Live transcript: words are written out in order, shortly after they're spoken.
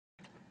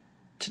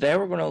Today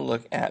we're going to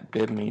look at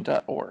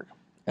bibme.org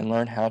and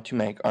learn how to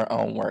make our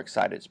own works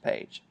cited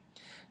page.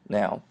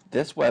 Now,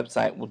 this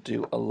website will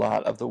do a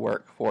lot of the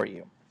work for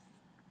you.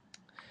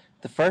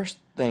 The first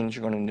things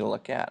you're going to need to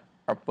look at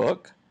are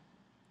book,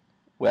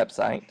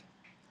 website,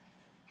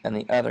 and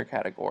the other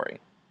category.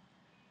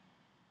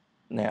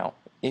 Now,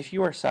 if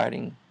you are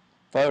citing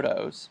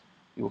photos,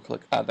 you will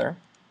click Other,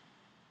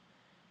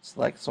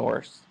 select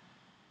Source,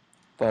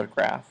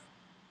 Photograph,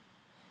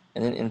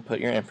 and then input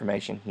your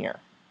information here.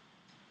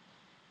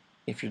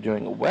 If you're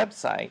doing a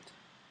website,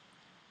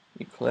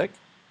 you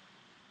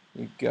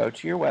go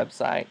to your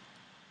website,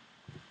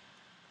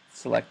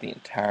 select the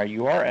entire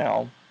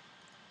URL,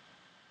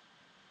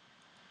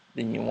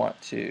 then you want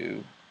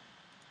to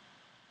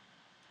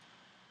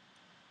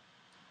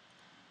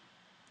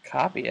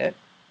copy it,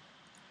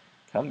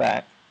 come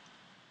back,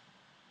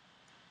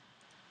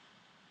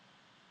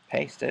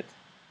 paste it,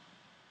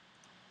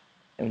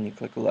 and when you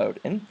click Load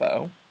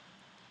Info,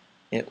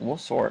 it will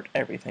sort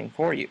everything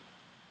for you.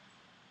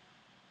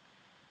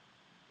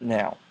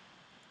 Now,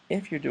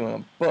 if you're doing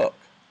a book,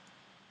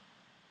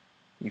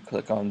 you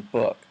click on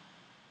Book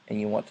and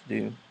you want to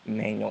do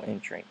manual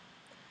entry.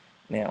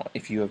 Now,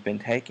 if you have been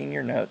taking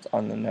your notes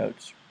on the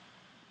Notes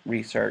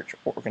Research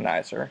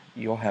Organizer,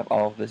 you'll have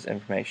all of this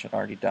information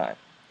already done.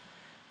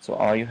 So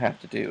all you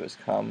have to do is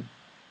come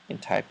and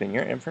type in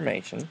your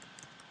information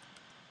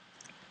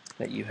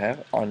that you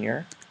have on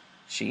your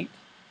sheet.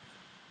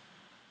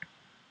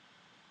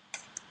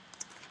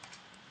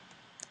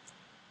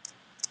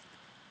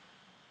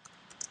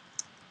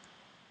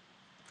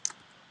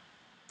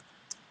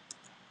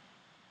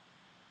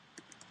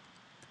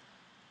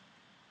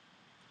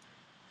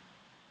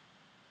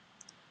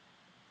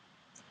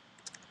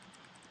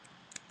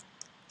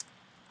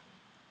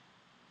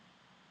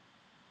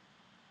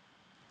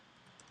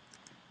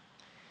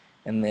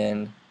 And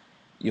then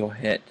you'll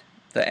hit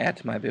the Add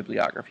to My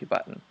Bibliography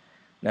button.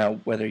 Now,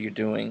 whether you're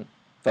doing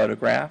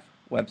photograph,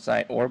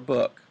 website, or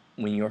book,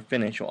 when you're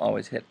finished, you'll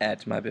always hit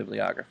Add to My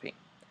Bibliography.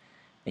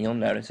 And you'll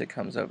notice it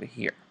comes over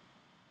here.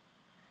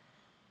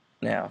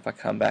 Now, if I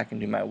come back and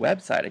do my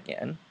website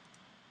again,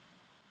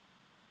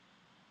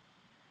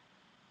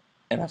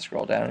 and I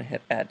scroll down and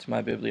hit Add to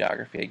My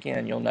Bibliography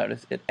again, you'll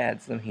notice it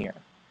adds them here.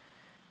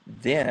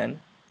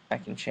 Then I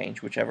can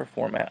change whichever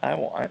format I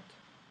want.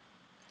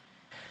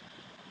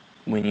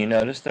 When you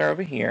notice they're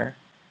over here,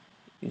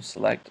 you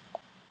select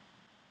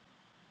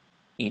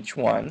each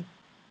one,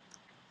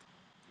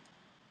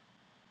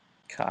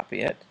 copy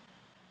it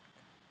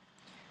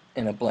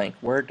in a blank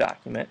Word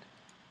document,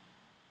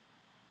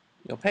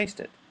 you'll paste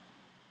it,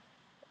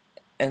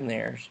 and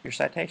there's your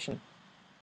citation.